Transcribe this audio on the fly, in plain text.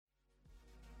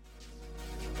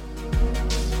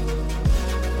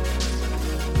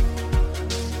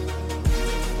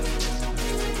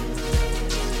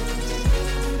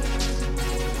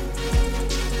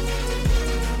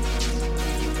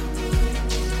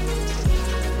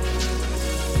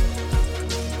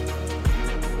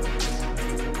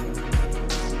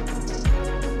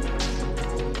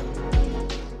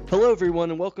Hello,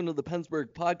 everyone, and welcome to the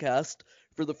Pennsburg podcast.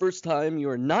 For the first time, you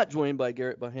are not joined by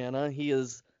Garrett Bohanna. He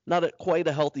is not at quite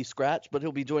a healthy scratch, but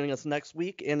he'll be joining us next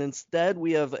week. And instead,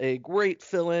 we have a great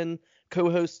fill-in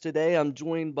co-host today. I'm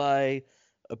joined by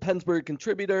a Pennsburg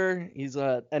contributor. He's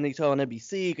at NHL and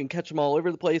NBC. You can catch him all over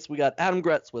the place. We got Adam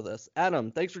Gretz with us. Adam,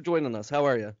 thanks for joining us. How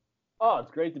are you? Oh,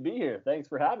 it's great to be here. Thanks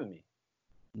for having me.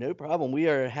 No problem. We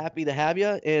are happy to have you.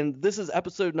 And this is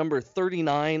episode number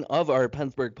 39 of our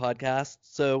Pennsburg podcast.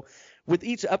 So with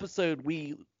each episode,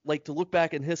 we like to look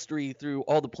back in history through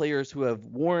all the players who have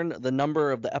worn the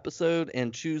number of the episode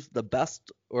and choose the best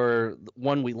or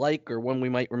one we like or one we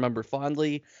might remember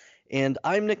fondly. And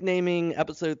I'm nicknaming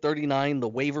episode 39 the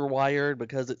waiver wire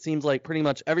because it seems like pretty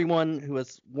much everyone who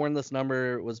has worn this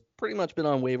number was pretty much been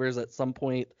on waivers at some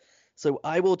point. So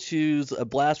I will choose a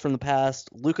blast from the past,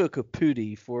 Luca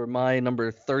Caputi, for my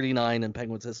number 39 in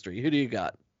Penguins history. Who do you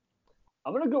got?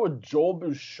 I'm going to go with Joel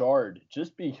Bouchard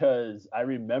just because I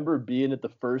remember being at the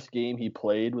first game he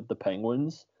played with the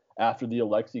Penguins after the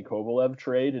Alexei Kovalev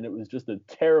trade, and it was just a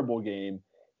terrible game.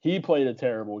 He played a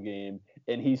terrible game,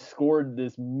 and he scored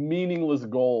this meaningless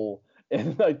goal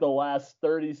in like the last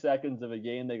 30 seconds of a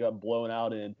game they got blown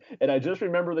out in. And I just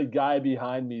remember the guy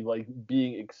behind me like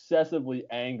being excessively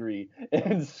angry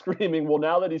and screaming, well,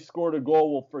 now that he scored a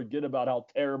goal, we'll forget about how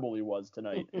terrible he was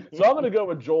tonight. So I'm going to go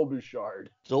with Joel Bouchard.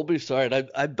 Joel Bouchard.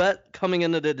 I bet coming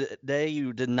into the day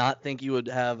you did not think you would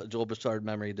have a Joel Bouchard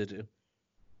memory, did you?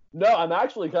 No, I'm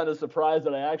actually kind of surprised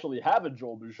that I actually have a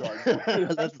Joel Bouchard.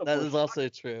 that is also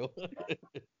true.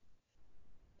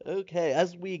 Okay,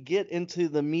 as we get into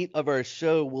the meat of our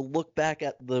show, we'll look back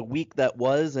at the week that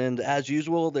was, and as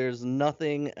usual, there's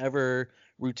nothing ever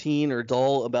routine or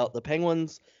dull about the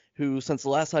Penguins, who, since the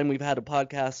last time we've had a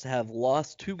podcast, have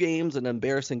lost 2 games in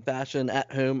embarrassing fashion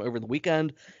at home over the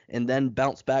weekend, and then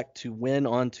bounced back to win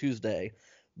on Tuesday.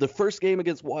 The first game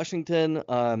against Washington,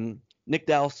 Nick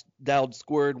Dowd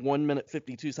scored 1 minute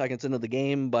 52 seconds into the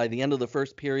game. By the end of the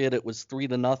first period, it was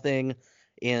 3-0.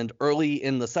 And early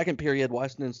in the second period,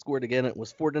 Washington scored again. It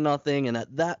was 4-0. And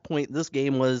at that point, this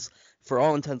game was, for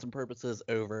all intents and purposes,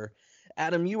 over.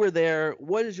 Adam, you were there.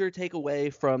 What is your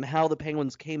takeaway from how the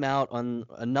Penguins came out on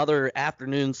another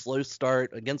afternoon slow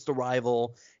start against a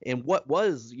rival? And what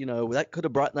was, that could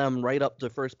have brought them right up to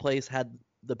first place had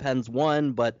the Pens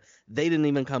won, but they didn't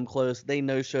even come close. They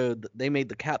no-showed. They made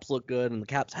the Caps look good, and the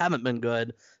Caps haven't been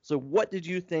good. So what did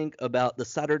you think about the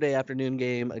Saturday afternoon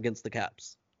game against the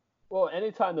Caps? Well,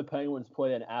 anytime the Penguins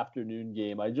play an afternoon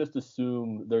game, I just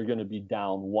assume they're going to be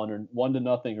down 1-0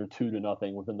 or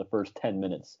 2-0 within the first 10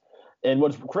 minutes. And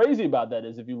what's crazy about that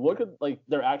is if you look at like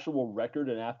their actual record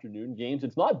in afternoon games,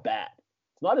 it's not bad.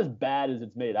 It's not as bad as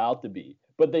it's made out to be,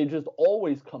 but they just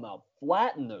always come out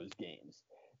flat in those games.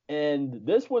 And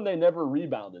this one they never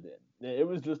rebounded in. It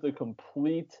was just a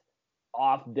complete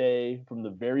off day from the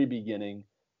very beginning.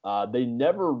 They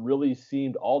never really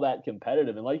seemed all that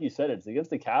competitive. And like you said, it's against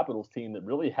the Capitals team that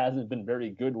really hasn't been very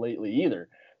good lately either.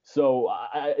 So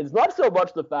it's not so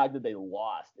much the fact that they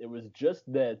lost. It was just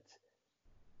that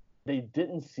they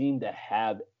didn't seem to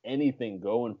have anything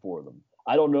going for them.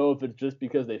 I don't know if it's just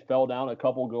because they fell down a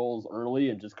couple goals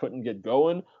early and just couldn't get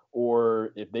going,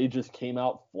 or if they just came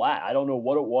out flat. I don't know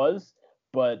what it was.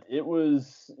 But it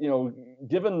was,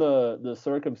 given the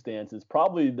circumstances,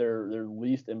 probably their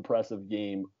least impressive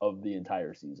game of the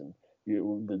entire season.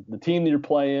 The team that you're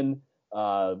playing,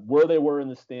 where they were in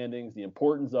the standings, the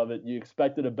importance of it, you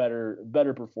expected a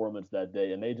better performance that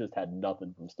day, and they just had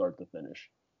nothing from start to finish.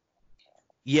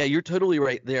 Yeah, you're totally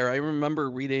right there. I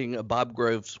remember reading a Bob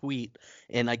Grove tweet,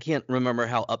 and I can't remember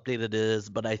how updated it is,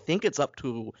 but I think it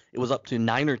was up to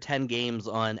 9 or 10 games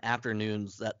on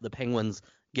afternoons that the Penguins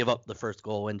give up the first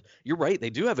goal. And you're right, they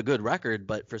do have a good record,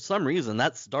 but for some reason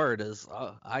that start is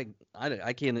I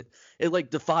can't, it like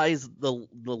defies the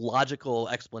logical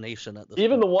explanation at this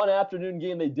even point. The one afternoon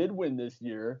game they did win this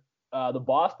year, the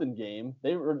Boston game,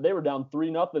 they were down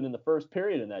 3-0 in the first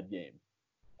period in that game.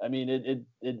 I mean,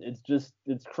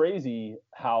 it's crazy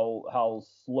how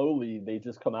slowly they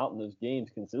just come out in those games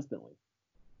consistently.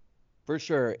 For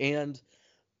sure. And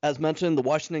as mentioned, the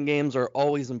Washington games are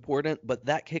always important, but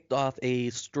that kicked off a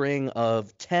string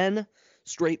of 10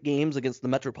 straight games against the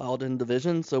Metropolitan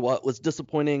Division. So while it was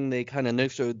disappointing, they kind of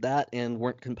no-showed that and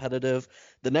weren't competitive.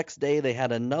 The next day, they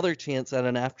had another chance at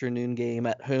an afternoon game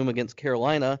at home against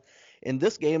Carolina. In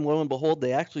this game, lo and behold,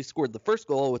 they actually scored the first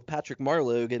goal with Patrick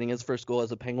Marleau getting his first goal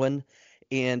as a Penguin.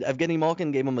 And Evgeny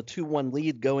Malkin gave them a 2-1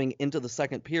 lead going into the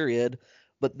second period.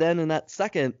 But then in that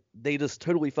second, they just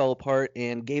totally fell apart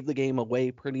and gave the game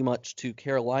away pretty much to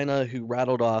Carolina, who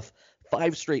rattled off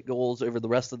 5 straight goals over the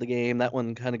rest of the game. That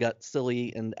one kind of got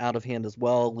silly and out of hand as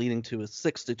well, leading to a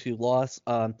 6-2 loss.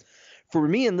 For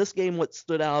me in this game, what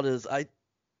stood out is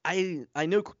I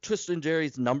know Tristan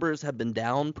Jerry's numbers have been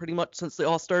down pretty much since the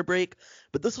All-Star break,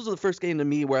 but this was the first game to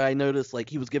me where I noticed like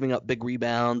he was giving up big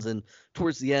rebounds, and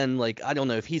towards the end, like I don't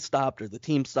know if he stopped or the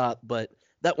team stopped, but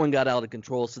that one got out of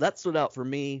control. So that stood out for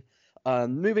me.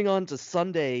 Moving on to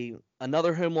Sunday,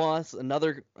 another home loss,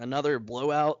 another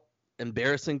blowout,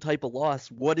 embarrassing type of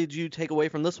loss. What did you take away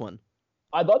from this one?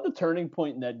 I thought the turning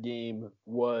point in that game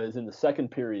was in the second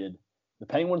period. The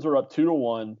Penguins were up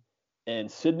 2-1. And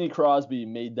Sidney Crosby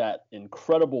made that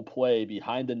incredible play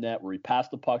behind the net where he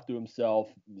passed the puck to himself,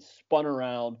 spun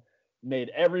around, made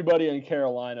everybody in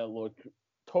Carolina look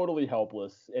totally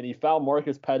helpless. And he found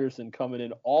Marcus Pettersson coming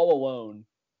in all alone.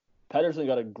 Pettersson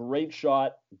got a great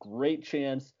shot, great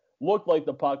chance, looked like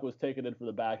the puck was taken in for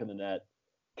the back of the net.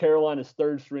 Carolina's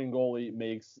third-string goalie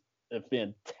makes a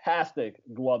fantastic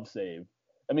glove save.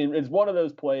 I mean, it's one of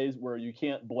those plays where you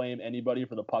can't blame anybody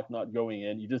for the puck not going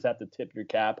in. You just have to tip your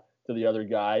cap to the other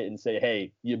guy and say,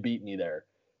 hey, you beat me there.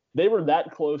 They were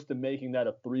that close to making that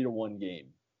a 3-1 game.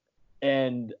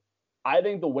 And I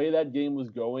think the way that game was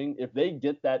going, if they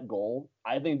get that goal,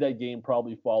 I think that game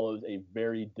probably follows a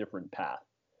very different path.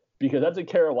 Because that's a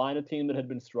Carolina team that had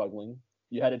been struggling.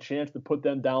 You had a chance to put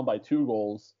them down by 2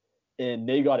 goals, and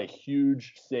they got a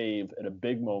huge save at a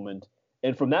big moment.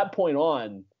 And from that point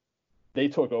on, they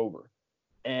took over.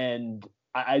 And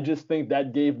I just think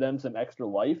that gave them some extra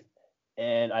life.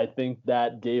 And I think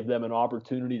that gave them an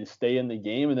opportunity to stay in the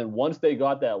game. And then once they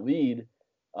got that lead,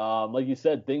 like you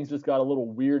said, things just got a little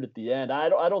weird at the end. I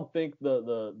don't think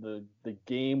the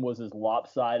game was as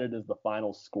lopsided as the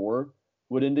final score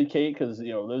would indicate, because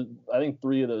I think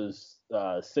 3 of those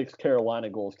 6 Carolina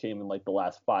goals came in like the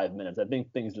last 5 minutes. I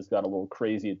think things just got a little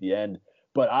crazy at the end.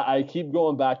 But I keep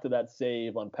going back to that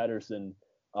save on Pettersson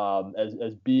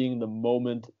as being the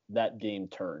moment that game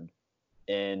turned.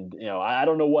 And I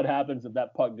don't know what happens if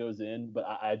that puck goes in, but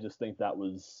I just think that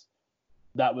was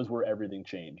where everything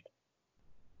changed.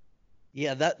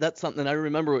 Yeah, that's something I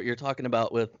remember what you're talking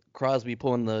about with Crosby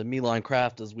pulling the Milan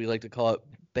Kraft, as we like to call it,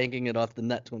 banking it off the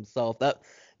net to himself.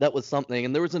 That was something.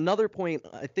 And there was another point.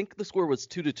 I think the score was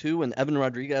 2-2, and Evan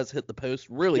Rodriguez hit the post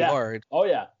really hard. Oh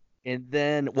yeah. And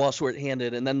then, while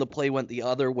shorthanded, and then the play went the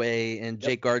other way, and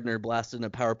Jake Gardner blasted in a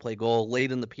power play goal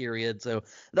late in the period. So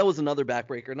that was another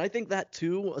backbreaker. And I think that,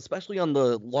 too, especially on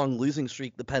the long losing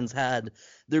streak the Pens had,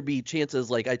 there'd be chances,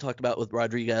 like I talked about with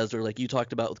Rodriguez, or like you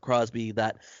talked about with Crosby,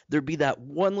 that there'd be that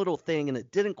one little thing, and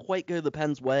it didn't quite go the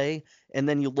Pens' way, and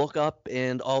then you look up,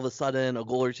 and all of a sudden a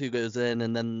goal or two goes in,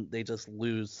 and then they just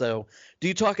lose. So do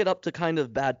you chalk it up to kind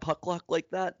of bad puck luck like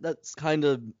that? That's kind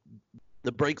of –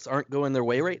 the breaks aren't going their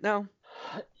way right now?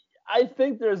 I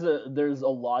think there's a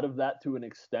lot of that to an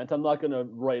extent. I'm not going to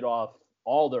write off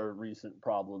all their recent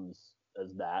problems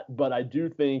as that, but I do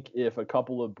think if a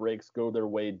couple of breaks go their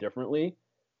way differently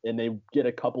and they get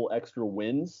a couple extra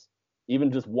wins,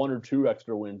 even just 1 or 2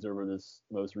 extra wins over this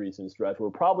most recent stretch,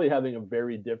 we're probably having a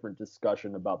very different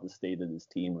discussion about the state of this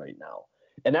team right now.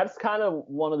 And that's kind of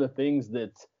one of the things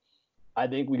that I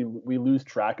think we lose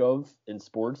track of in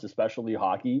sports, especially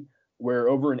hockey, where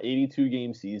over an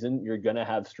 82-game season, you're going to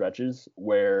have stretches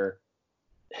where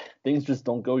things just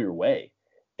don't go your way.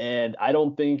 And I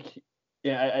don't think –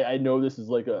 I know this is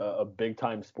like a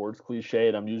big-time sports cliche,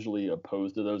 and I'm usually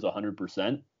opposed to those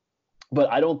 100%.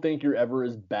 But I don't think you're ever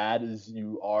as bad as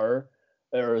you are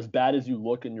or as bad as you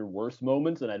look in your worst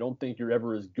moments, and I don't think you're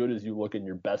ever as good as you look in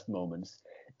your best moments.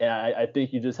 And I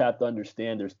think you just have to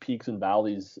understand there's peaks and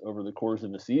valleys over the course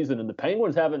of the season, and the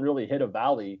Penguins haven't really hit a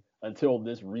valley until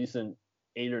this recent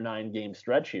 8 or 9 game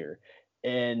stretch here.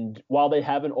 And while they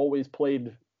haven't always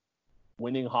played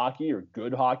winning hockey or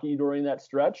good hockey during that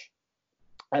stretch,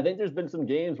 I think there's been some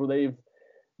games where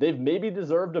they've maybe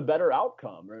deserved a better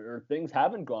outcome or things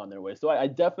haven't gone their way. So I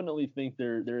definitely think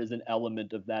there is an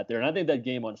element of that there. And I think that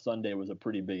game on Sunday was a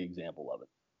pretty big example of it.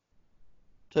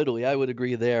 Totally. I would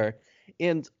agree there.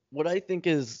 And what I think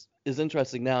is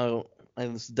interesting now,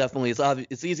 and it's definitely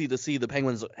it's easy to see the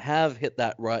Penguins have hit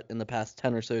that rut in the past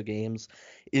 10 or so games,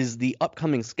 is the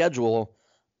upcoming schedule.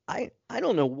 I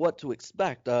don't know what to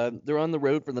expect. They're on the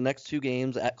road for the next 2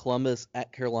 games, at Columbus,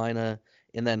 at Carolina,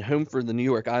 and then home for the New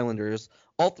York Islanders.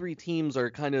 All 3 teams are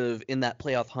kind of in that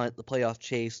playoff hunt, the playoff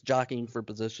chase, jockeying for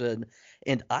position.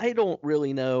 And I don't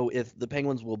really know if the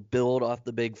Penguins will build off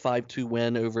the big 5-2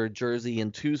 win over Jersey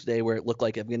on Tuesday, where it looked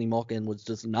like Evgeny Malkin was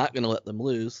just not going to let them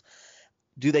lose.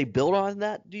 Do they build on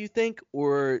that, do you think?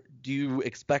 Or do you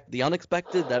expect the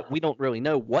unexpected, that we don't really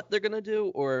know what they're going to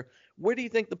do? Or where do you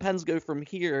think the Pens go from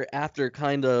here after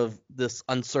kind of this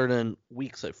uncertain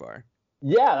week so far?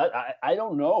 Yeah, I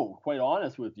don't know, quite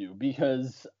honest with you,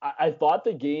 because I thought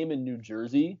the game in New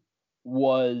Jersey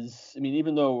was, I mean,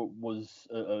 even though it was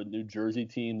a New Jersey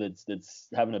team that's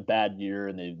having a bad year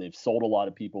and they've sold a lot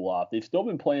of people off, they've still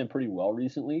been playing pretty well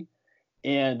recently.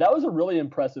 And that was a really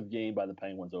impressive game by the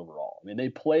Penguins overall. I mean, they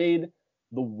played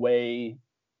the way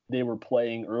they were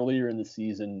playing earlier in the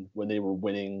season when they were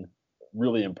winning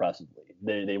really impressively.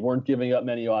 They weren't giving up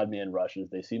many odd man rushes.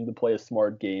 They seemed to play a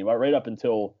smart game right up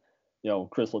until,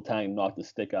 Chris Letang knocked the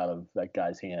stick out of that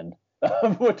guy's hand,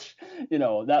 which,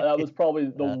 that was probably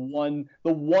the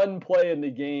one play in the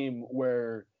game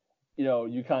where,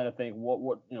 you kind of think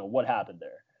what happened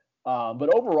there.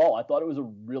 But overall, I thought it was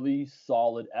a really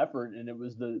solid effort, and it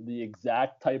was the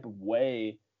exact type of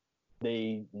way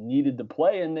they needed to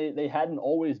play, and they hadn't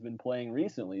always been playing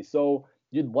recently. So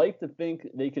you'd like to think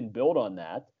they can build on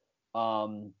that.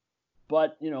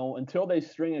 But, until they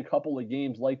string a couple of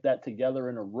games like that together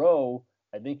in a row,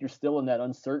 I think you're still in that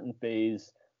uncertain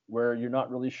phase where you're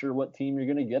not really sure what team you're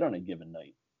going to get on a given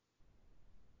night.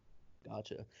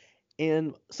 Gotcha.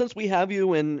 And since we have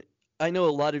you, and I know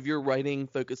a lot of your writing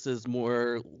focuses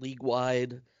more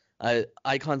league-wide,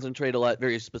 I concentrate a lot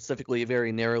very specifically,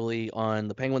 very narrowly on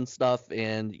the Penguin stuff,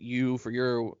 and you, for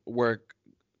your work,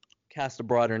 cast a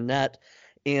broader net.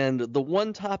 And the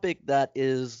one topic that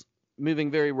is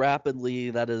moving very rapidly,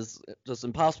 that is just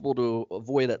impossible to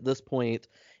avoid at this point,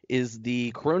 is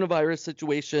the coronavirus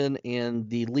situation and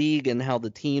the league and how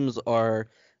the teams are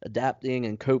adapting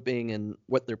and coping and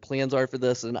what their plans are for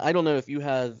this. And I don't know if you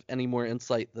have any more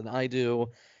insight than I do.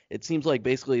 It seems like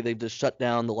basically they've just shut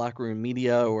down the locker room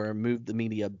media or moved the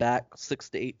media back 6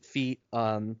 to 8 feet.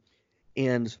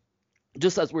 And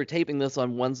just as we're taping this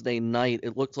on Wednesday night,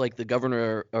 it looks like the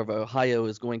governor of Ohio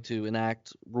is going to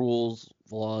enact rules,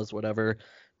 laws, whatever,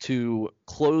 to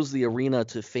close the arena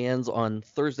to fans on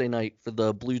Thursday night for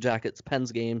the Blue Jackets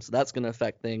Pens game. So that's going to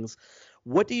affect things.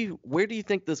 Where do you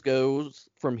think this goes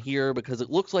from here? Because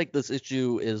it looks like this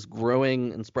issue is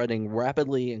growing and spreading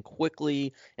rapidly and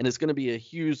quickly, and it's going to be a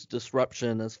huge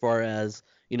disruption as far as,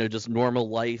 just normal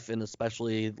life and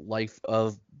especially life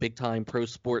of big time pro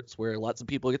sports where lots of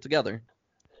people get together.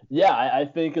 Yeah, I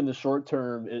think in the short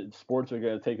term, sports are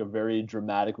going to take a very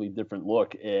dramatically different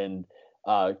look. And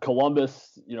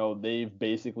Columbus, they've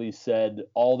basically said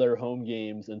all their home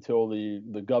games until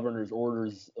the governor's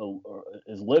orders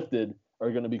is lifted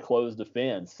are going to be closed to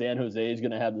fans. San Jose is going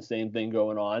to have the same thing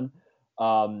going on.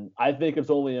 I think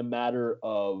it's only a matter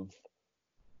of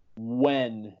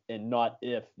when and not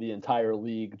if the entire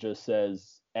league just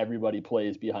says everybody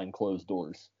plays behind closed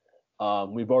doors.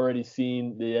 We've already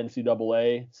seen the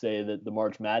NCAA say that the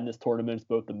March Madness tournaments,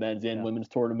 both the men's and women's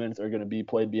tournaments, are going to be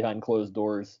played behind closed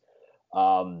doors.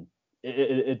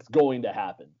 It's going to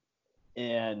happen.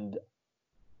 And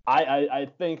I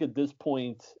think at this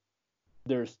point,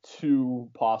 there's two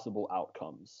possible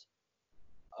outcomes.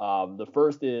 The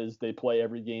first is they play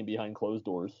every game behind closed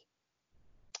doors.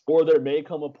 Or there may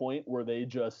come a point where they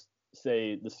just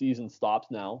say the season stops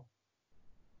now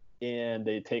and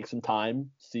they take some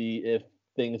time, see if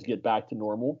things get back to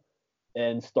normal,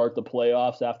 and start the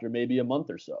playoffs after maybe a month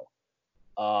or so,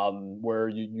 where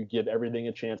you give everything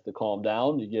a chance to calm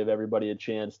down. You give everybody a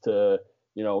chance to,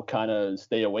 kind of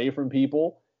stay away from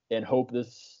people and hope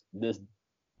this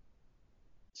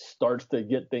starts to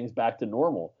get things back to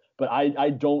normal. But I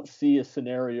don't see a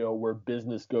scenario where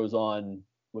business goes on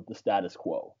with the status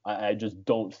quo. I just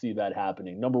don't see that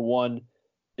happening. Number one,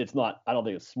 I don't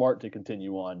think it's smart to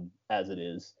continue on as it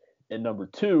is. And number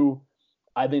two,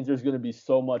 I think there's going to be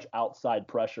so much outside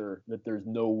pressure that there's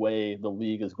no way the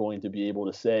league is going to be able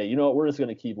to say, we're just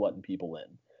going to keep letting people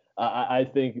in. I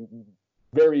think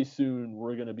very soon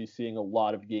we're going to be seeing a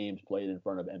lot of games played in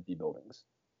front of empty buildings.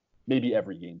 Maybe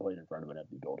every game played in front of an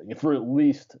empty building for at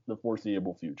least the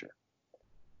foreseeable future.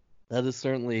 That is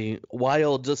certainly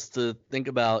wild just to think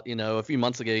about. A few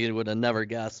months ago you would have never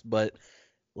guessed, but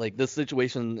like this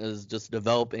situation is just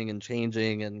developing and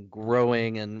changing and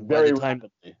growing, and very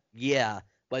rapidly.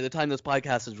 By the time this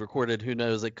podcast is recorded, who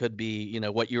knows, it could be,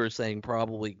 what you were saying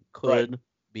probably could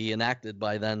be enacted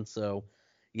by then. So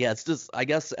yeah, it's just, I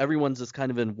guess everyone's just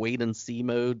kind of in wait and see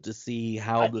mode to see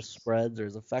how this spreads or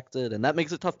is affected, and that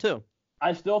makes it tough too.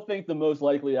 I still think the most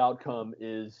likely outcome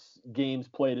is games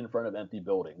played in front of empty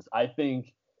buildings. I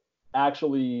think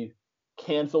actually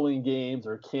canceling games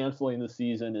or canceling the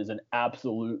season is an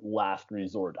absolute last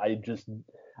resort.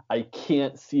 I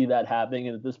can't see that happening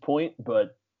at this point,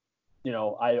 but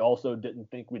I also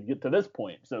didn't think we'd get to this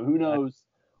point. So who knows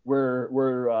where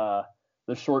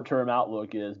the short-term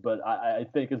outlook is, but I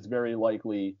think it's very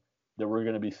likely that we're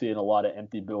going to be seeing a lot of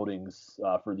empty buildings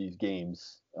for these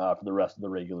games for the rest of the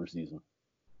regular season.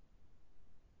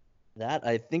 That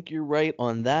I think you're right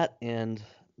on that, and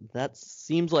that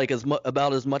seems like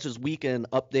about as much as we can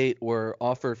update or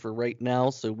offer for right now.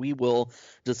 So we will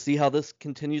just see how this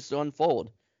continues to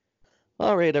unfold.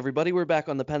 All right, everybody, we're back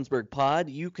on the Pennsburg Pod.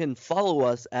 You can follow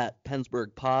us at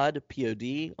Pennsburg Pod,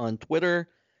 P-O-D, on Twitter.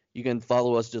 You can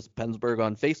follow us just Pennsburg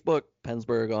on Facebook,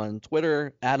 Pennsburg on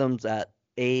Twitter, Adams at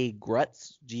A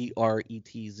Gretz,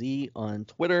 Gretz, on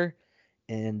Twitter,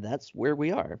 and that's where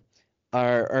we are.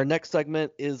 Our next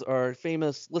segment is our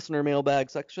famous listener mailbag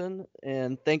section,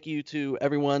 and thank you to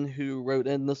everyone who wrote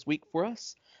in this week for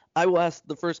us. I will ask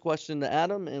the first question to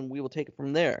Adam, and we will take it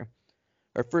from there.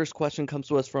 Our first question comes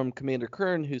to us from Commander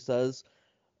Kern, who says,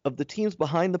 of the teams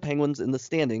behind the Penguins in the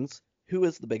standings, who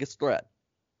is the biggest threat?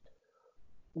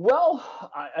 Well,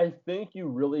 I think you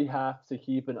really have to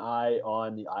keep an eye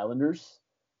on the Islanders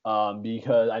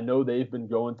because I know they've been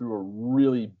going through a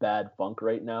really bad funk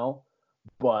right now,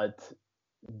 but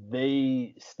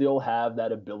they still have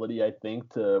that ability, I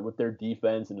think, to with their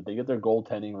defense, and if they get their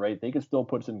goaltending right, they can still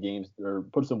put some games or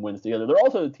put some wins together. They're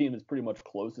also the team that's pretty much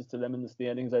closest to them in the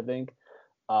standings, I think.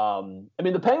 I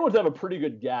mean, the Penguins have a pretty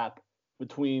good gap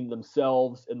between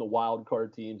themselves and the wild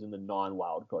card teams and the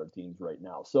non-wild card teams right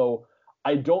now. So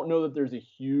I don't know that there's a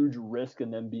huge risk in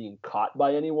them being caught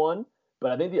by anyone,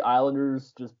 but I think the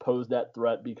Islanders just pose that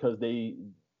threat because they've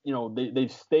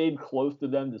stayed close to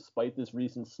them despite this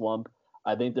recent slump.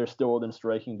 I think they're still within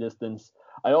striking distance.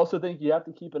 I also think you have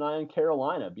to keep an eye on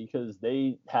Carolina because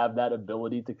they have that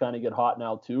ability to kind of get hot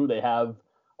now too. They have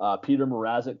Peter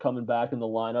Mrazek coming back in the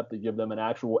lineup to give them an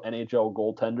actual NHL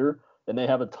goaltender, and they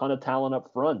have a ton of talent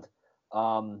up front.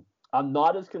 I'm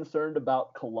not as concerned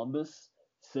about Columbus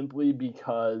simply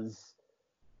because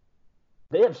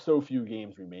they have so few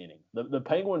games remaining. The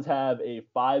Penguins have a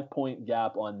 5-point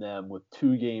gap on them with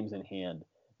 2 games in hand.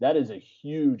 That is a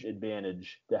huge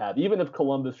advantage to have. Even if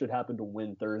Columbus should happen to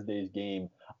win Thursday's game,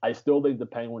 I still think the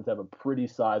Penguins have a pretty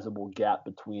sizable gap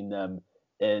between them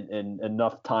and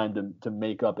enough time to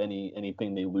make up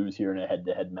anything they lose here in a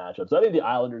head-to-head matchup. So I think the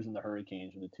Islanders and the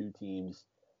Hurricanes are the 2 teams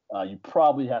you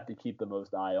probably have to keep the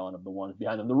most eye on of the ones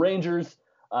behind them. The Rangers,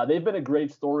 they've been a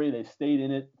great story. They've stayed in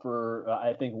it for,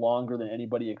 I think, longer than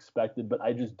anybody expected, but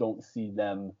I just don't see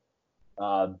them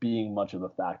being much of a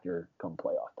factor come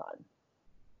playoff time.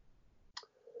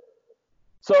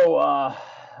 So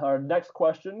our next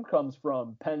question comes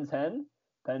from Penshen.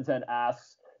 Penshen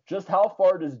asks, just how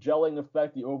far does gelling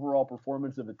affect the overall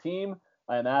performance of the team?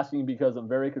 I am asking because I'm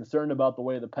very concerned about the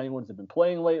way the Penguins have been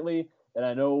playing lately, and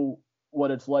I know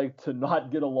what it's like to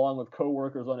not get along with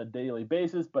coworkers on a daily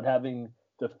basis, but having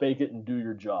to fake it and do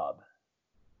your job.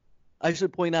 I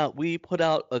should point out, we put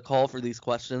out a call for these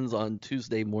questions on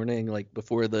Tuesday morning, like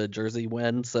before the Jersey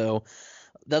win, so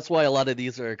that's why a lot of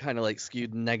these are kind of like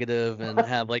skewed negative and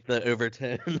have like the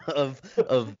overtone of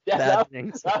bad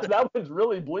things. That was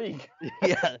really bleak.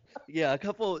 Yeah, a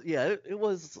couple. Yeah, it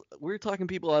was. We were talking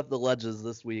people off the ledges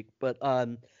this week, but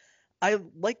I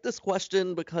like this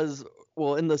question because,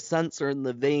 well, in the sense or in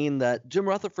the vein that Jim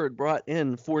Rutherford brought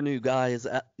in 4 new guys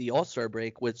at the All-Star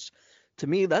break, which to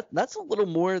me that's a little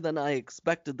more than I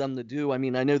expected them to do. I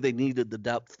mean, I know they needed the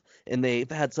depth and they've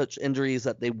had such injuries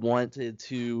that they wanted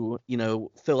to,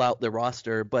 fill out their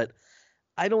roster, but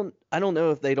I don't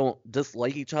know if they don't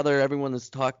dislike each other. Everyone has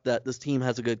talked that this team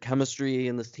has a good chemistry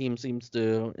and this team seems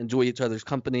to enjoy each other's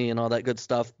company and all that good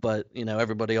stuff, but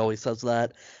everybody always says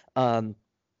that.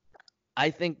 I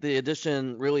think the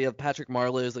addition really of Patrick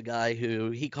Marleau is a guy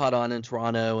who he caught on in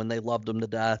Toronto and they loved him to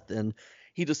death, and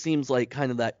he just seems like kind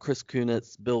of that Chris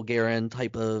Kunitz, Bill Guerin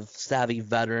type of savvy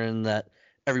veteran that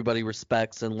everybody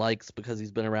respects and likes because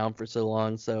he's been around for so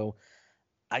long. So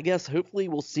I guess hopefully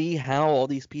we'll see how all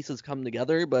these pieces come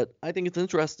together, but I think it's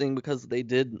interesting because they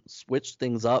did switch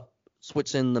things up,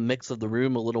 switch in the mix of the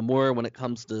room a little more when it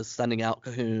comes to sending out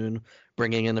Cahoon,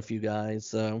 bringing in a few guys.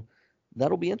 So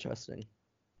that'll be interesting.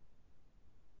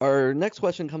 Our next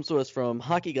question comes to us from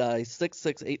Hockey Guy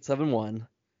 66871,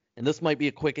 and this might be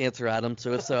a quick answer, Adam,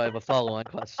 so if so, I have a follow-on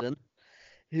question,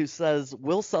 who says,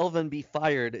 will Sullivan be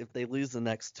fired if they lose the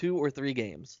next 2 or 3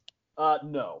 games?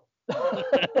 No.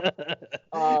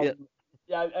 I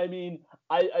mean,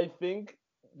 I think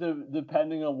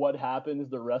depending on what happens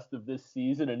the rest of this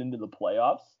season and into the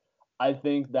playoffs, I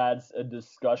think that's a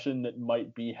discussion that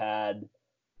might be had,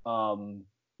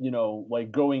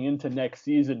 like going into next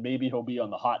season, maybe he'll be on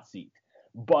the hot seat.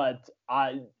 But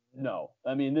no.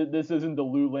 I mean, this isn't the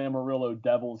Lou Lamoriello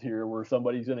Devils here where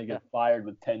somebody's going to get fired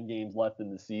with 10 games left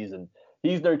in the season.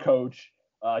 He's their coach.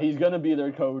 He's going to be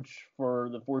their coach for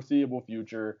the foreseeable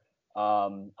future.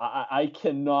 I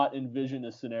cannot envision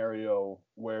a scenario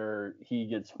where he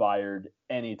gets fired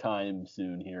anytime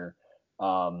soon here.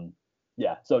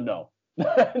 Yeah, so no,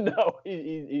 no,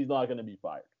 he's not going to be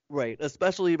fired. Right,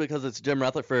 especially because it's Jim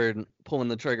Rutherford pulling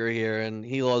the trigger here, and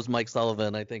he loves Mike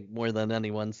Sullivan, I think, more than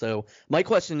anyone. So my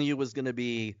question to you was going to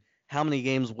be, how many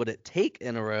games would it take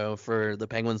in a row for the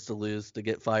Penguins to lose to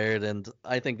get fired? And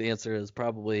I think the answer is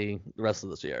probably the rest of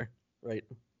this year, right?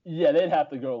 Yeah, they'd have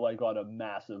to go like on a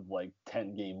massive like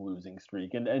 10-game losing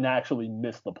streak and actually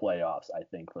miss the playoffs, I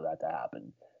think, for that to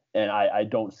happen. And I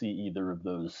don't see either of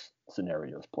those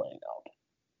scenarios playing out.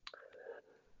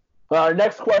 Our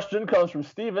next question comes from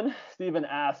Steven. Steven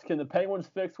asks, can the Penguins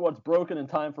fix what's broken in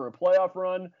time for a playoff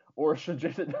run, or should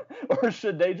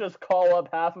they just call up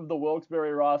half of the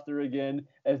Wilkes-Barre roster again,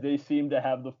 as they seem to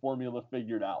have the formula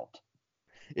figured out?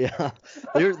 Yeah,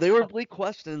 they were bleak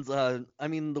questions. I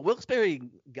mean, the Wilkes-Barre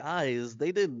guys,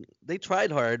 they tried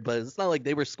hard, but it's not like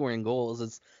they were scoring goals.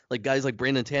 It's like guys like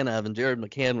Brandon Tanev and Jared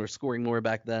McCann were scoring more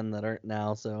back then that aren't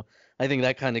now. So I think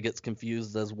that kind of gets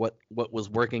confused as what was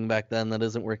working back then that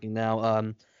isn't working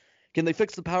now. Can they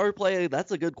fix the power play?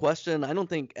 That's a good question. I don't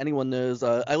think anyone knows.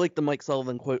 I like the Mike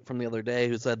Sullivan quote from the other day,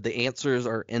 who said the answers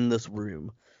are in this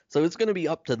room. So it's going to be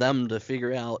up to them to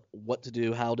figure out what to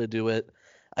do, how to do it.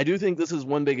 I do think this is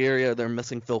one big area they're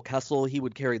missing. Phil Kessel. He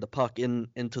would carry the puck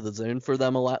into the zone for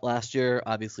them a lot last year.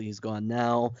 Obviously, he's gone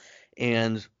now.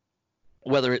 And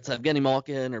whether it's Evgeny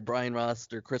Malkin or Brian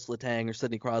Rust or Chris Letang or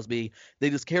Sidney Crosby, they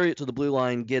just carry it to the blue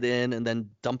line, get in, and then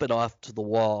dump it off to the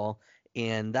wall.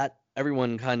 And that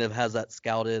everyone kind of has that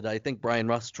scouted. I think Brian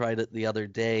Rust tried it the other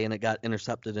day, and it got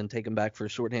intercepted and taken back for a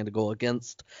shorthanded goal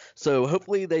against. So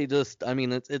hopefully they just, I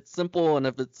mean, it's simple, and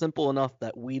if it's simple enough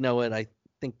that we know it, I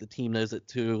think the team knows it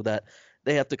too, that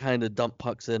they have to kind of dump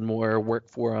pucks in more, work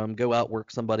for them, go out, work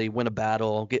somebody, win a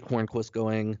battle, get Hornquist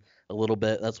going a little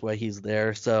bit. That's why he's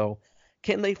there. So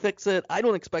can they fix it? I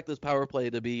don't expect this power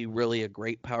play to be really a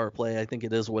great power play. I think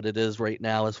it is what it is right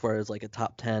now as far as like a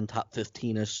top 10, top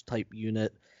 15-ish type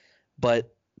unit.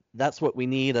 But that's what we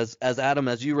need. As Adam,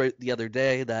 as you wrote the other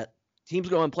day, that teams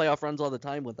go on playoff runs all the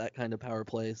time with that kind of power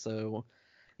play. So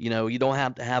you don't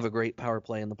have to have a great power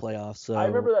play in the playoffs. So I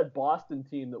remember that Boston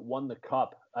team that won the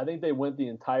cup. I think they went the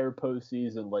entire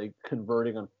postseason like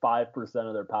converting on 5%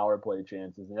 of their power play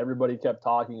chances, and everybody kept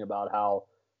talking about how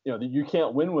you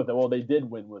can't win with it. Well, they did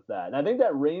win with that, and I think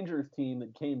that Rangers team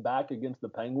that came back against the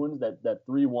Penguins, that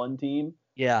 3-1 team,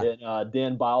 yeah, in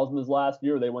Dan Bilesman's last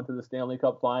year, they went to the Stanley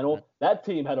Cup final. That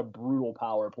team had a brutal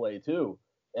power play too,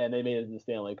 and they made it to the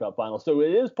Stanley Cup final. So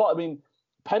it is. I mean,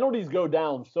 penalties go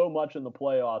down so much in the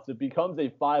playoffs, it becomes a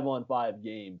 5-on-5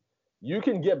 game. You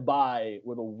can get by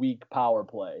with a weak power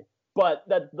play, but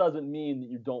that doesn't mean that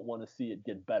you don't want to see it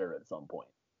get better at some point.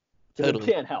 Totally.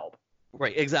 It can't help.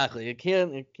 Right, exactly. It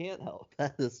can't help.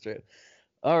 That is true.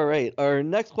 All right. Our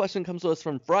next question comes to us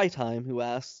from Frytime, who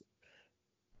asks,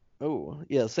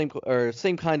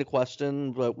 same kind of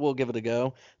question, but we'll give it a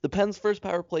go. The Pens' first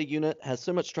power play unit has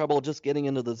so much trouble just getting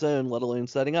into the zone, let alone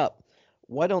setting up.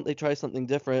 Why don't they try something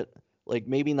different, like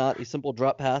maybe not a simple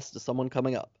drop pass to someone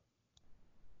coming up?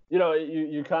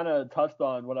 You kind of touched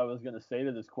on what I was going to say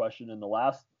to this question in the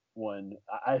last one.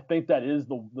 I think that is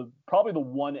the probably the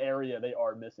one area they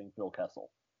are missing Phil Kessel.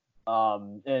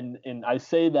 And I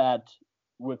say that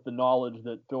with the knowledge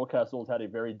that Phil Kessel's had a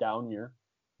very down year,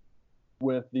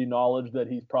 with the knowledge that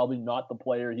he's probably not the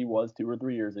player he was 2 or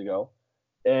 3 years ago,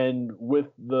 and with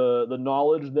the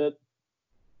knowledge that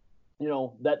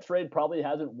that trade probably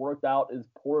hasn't worked out as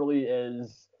poorly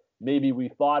as maybe we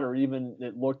thought, or even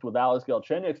it looked with Alex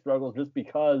Galchenyuk's struggles, just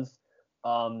because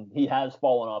he has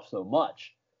fallen off so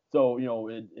much. So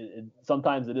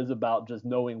sometimes it is about just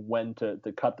knowing when to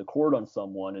cut the cord on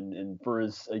someone, and for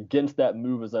as against that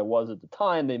move as I was at the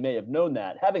time, they may have known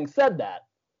that. Having said that,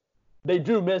 they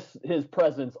do miss his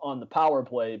presence on the power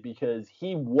play, because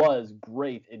he was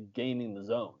great at gaining the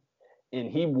zone. And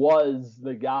he was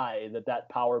the guy that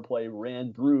power play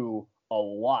ran through a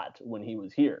lot when he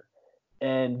was here.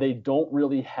 And they don't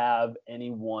really have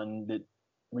anyone that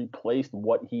replaced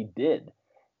what he did.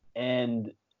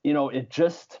 And,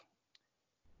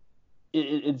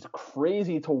 it's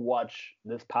crazy to watch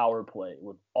this power play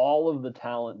with all of the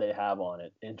talent they have on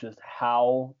it, and just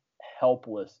how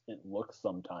helpless it looks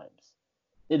sometimes.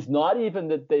 It's not even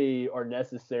that they are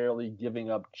necessarily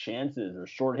giving up chances or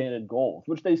shorthanded goals,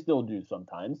 which they still do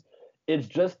sometimes. It's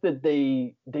just that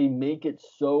they make it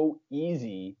so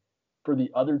easy for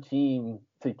the other team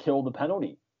to kill the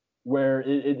penalty, where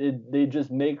they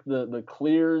just make the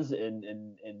clears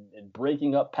and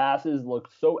breaking up passes look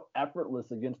so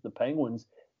effortless against the Penguins,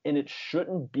 and it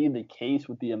shouldn't be the case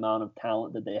with the amount of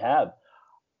talent that they have.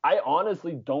 I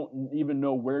honestly don't even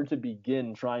know where to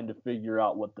begin trying to figure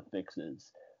out what the fix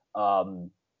is.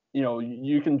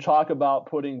 You can talk about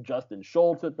putting Justin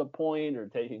Schultz at the point or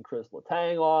taking Chris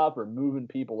Letang off or moving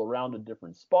people around a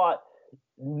different spot.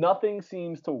 Nothing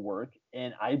seems to work,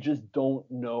 and I just don't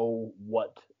know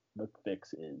what the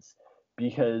fix is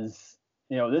because,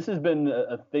 this has been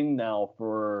a thing now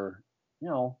for,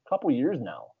 a couple years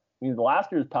now. I mean, the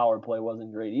last year's power play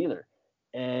wasn't great either.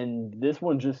 And this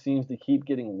one just seems to keep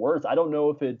getting worse. I don't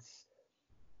know if it's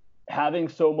having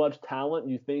so much talent,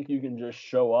 you think you can just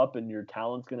show up and your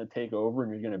talent's going to take over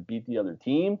and you're going to beat the other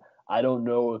team. I don't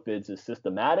know if it's a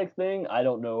systematic thing. I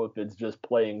don't know if it's just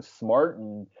playing smart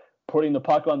and putting the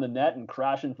puck on the net and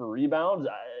crashing for rebounds.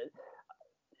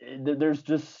 There's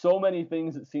just so many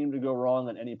things that seem to go wrong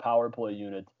on any power play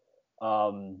unit.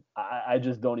 I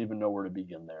just don't even know where to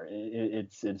begin there.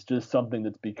 It's just something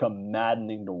that's become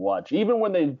maddening to watch. Even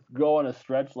when they go on a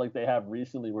stretch like they have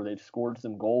recently where they've scored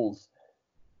some goals,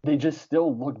 they just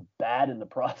still look bad in the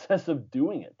process of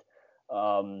doing it.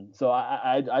 So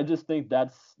I just think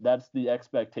that's the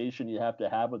expectation you have to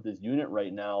have with this unit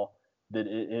right now, that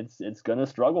it's going to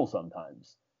struggle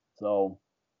sometimes. So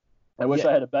I wish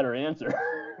I had a better answer.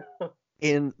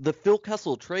 In the Phil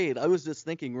Kessel trade, I was just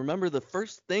thinking, remember the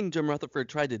first thing Jim Rutherford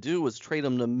tried to do was trade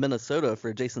him to Minnesota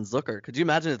for Jason Zucker. Could you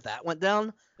imagine if that went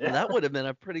down? Yeah. And that would have been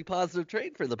a pretty positive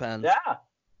trade for the Pens.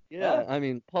 Yeah. I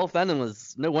mean, Paul Fenton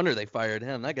was, no wonder they fired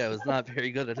him. That guy was not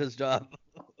very good at his job.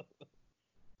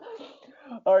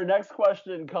 Our next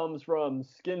question comes from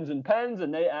Skins and Pens,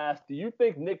 and they ask, do you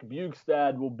think Nick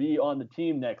Bjugstad will be on the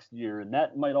team next year? And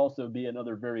that might also be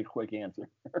another very quick answer.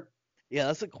 Yeah,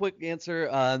 that's a quick answer.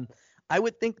 I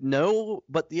would think no,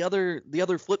 but the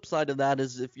other flip side of that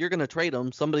is if you're going to trade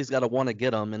him, somebody's got to want to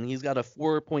get him, and he's got a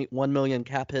 $4.1 million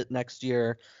cap hit next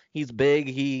year. He's big.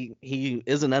 He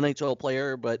is an NHL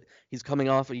player, but he's coming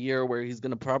off a year where he's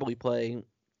going to probably play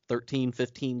 13,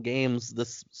 15 games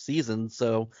this season.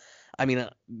 So, I mean,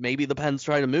 maybe the Pens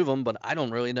try to move him, but I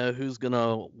don't really know who's going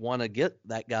to want to get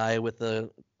that guy with a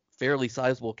fairly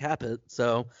sizable cap hit.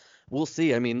 So we'll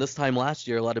see. I mean, this time last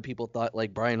year, a lot of people thought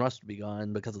like Brian Rust would be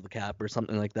gone because of the cap or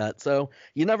something like that. So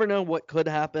you never know what could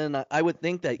happen. I would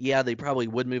think that, yeah, they probably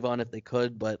would move on if they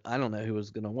could, but I don't know who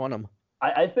was going to want him.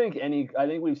 I think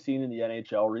we've seen in the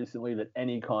NHL recently that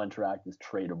any contract is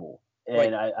tradable.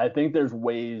 And right. I think there's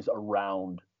ways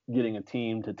around getting a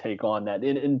team to take on that.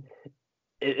 And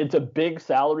it's a big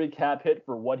salary cap hit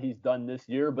for what he's done this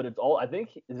year, but it's all, I think,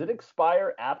 does it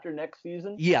expire after next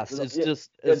season? Yes, it's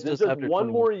just after one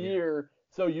more year.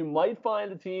 So you might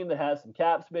find a team that has some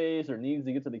cap space or needs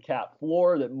to get to the cap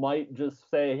floor that might just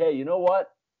say, hey, you know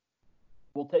what?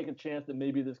 We'll take a chance that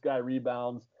maybe this guy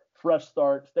rebounds, fresh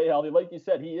start, stay healthy. Like you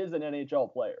said, he is an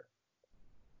NHL player.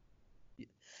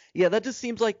 Yeah, that just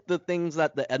seems like the things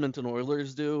that the Edmonton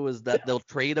Oilers do is that they'll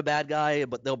trade a bad guy,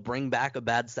 but they'll bring back a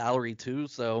bad salary too.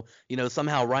 So,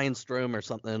 somehow Ryan Strome or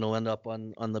something will end up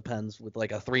on the Pens with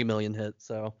like a $3 million hit.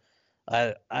 So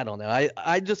I don't know.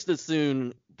 I just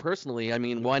assume personally, I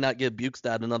mean, why not give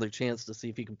Bjugstad another chance to see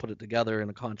if he can put it together in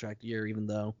a contract year, even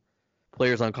though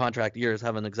players on contract years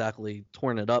haven't exactly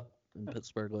torn it up in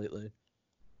Pittsburgh lately.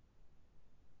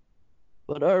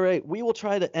 But all right, we will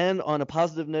try to end on a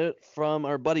positive note from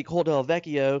our buddy Cole Del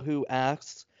Vecchio, who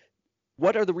asks,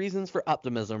 what are the reasons for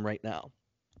optimism right now?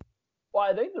 Well,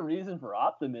 I think the reason for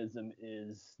optimism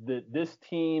is that this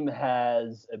team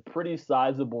has a pretty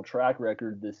sizable track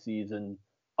record this season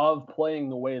of playing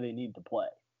the way they need to play.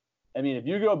 I mean, if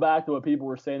you go back to what people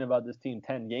were saying about this team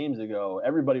 10 games ago,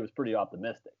 everybody was pretty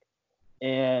optimistic.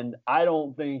 And I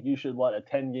don't think you should let a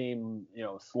 10-game,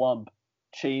 slump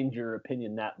change your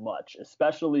opinion that much,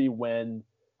 especially when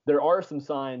there are some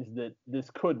signs that this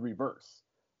could reverse.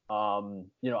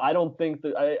 I don't think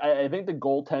that I think the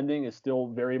goaltending is still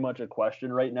very much a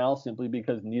question right now, simply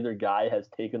because neither guy has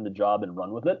taken the job and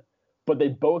run with it, but they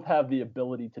both have the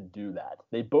ability to do that.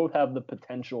 They both have the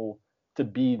potential to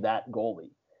be that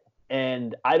goalie.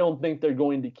 And I don't think they're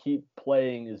going to keep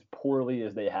playing as poorly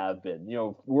as they have been.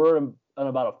 We're on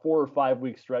about a 4 or 5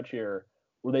 week stretch here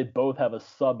where they both have a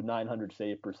sub 900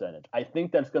 save percentage. I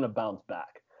think that's going to bounce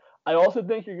back. I also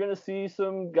think you're going to see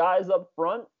some guys up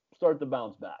front start to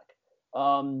bounce back.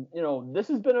 This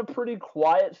has been a pretty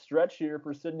quiet stretch here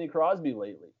for Sidney Crosby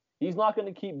lately. He's not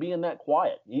going to keep being that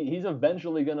quiet. He's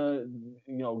eventually going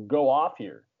to, go off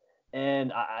here.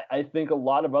 And I think a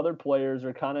lot of other players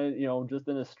are kind of, just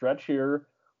in a stretch here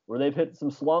where they've hit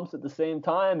some slumps at the same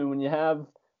time. And when you have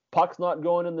pucks not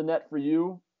going in the net for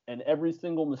you, and every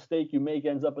single mistake you make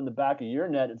ends up in the back of your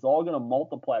net, it's all going to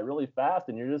multiply really fast,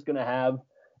 and you're just going to have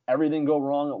everything go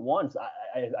wrong at once.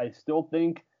 I still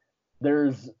think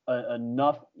there's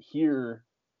enough here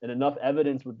and enough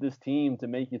evidence with this team to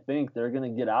make you think they're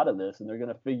going to get out of this and they're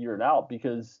going to figure it out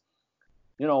because,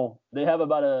 they have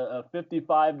about a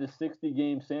 55 to 60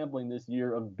 game sampling this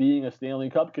year of being a Stanley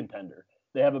Cup contender.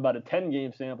 They have about a 10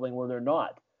 game sampling where they're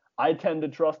not. I tend to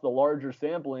trust the larger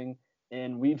sampling,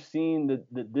 and we've seen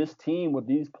that this team with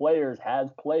these players has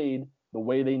played the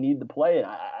way they need to play. And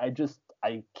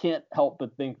I can't help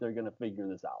but think they're going to figure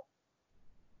this out.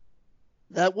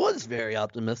 That was very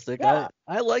optimistic. Yeah.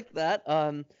 I like that.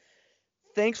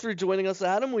 Thanks for joining us,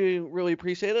 Adam. We really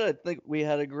appreciate it. I think we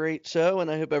had a great show,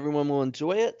 and I hope everyone will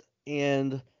enjoy it.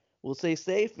 And we'll stay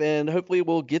safe, and hopefully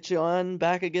we'll get you on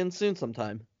back again soon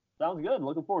sometime. Sounds good.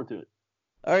 Looking forward to it.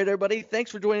 All right, everybody. Thanks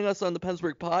for joining us on the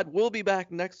Pennsburg Pod. We'll be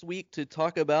back next week to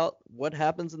talk about what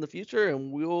happens in the future,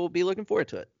 and we'll be looking forward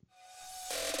to it.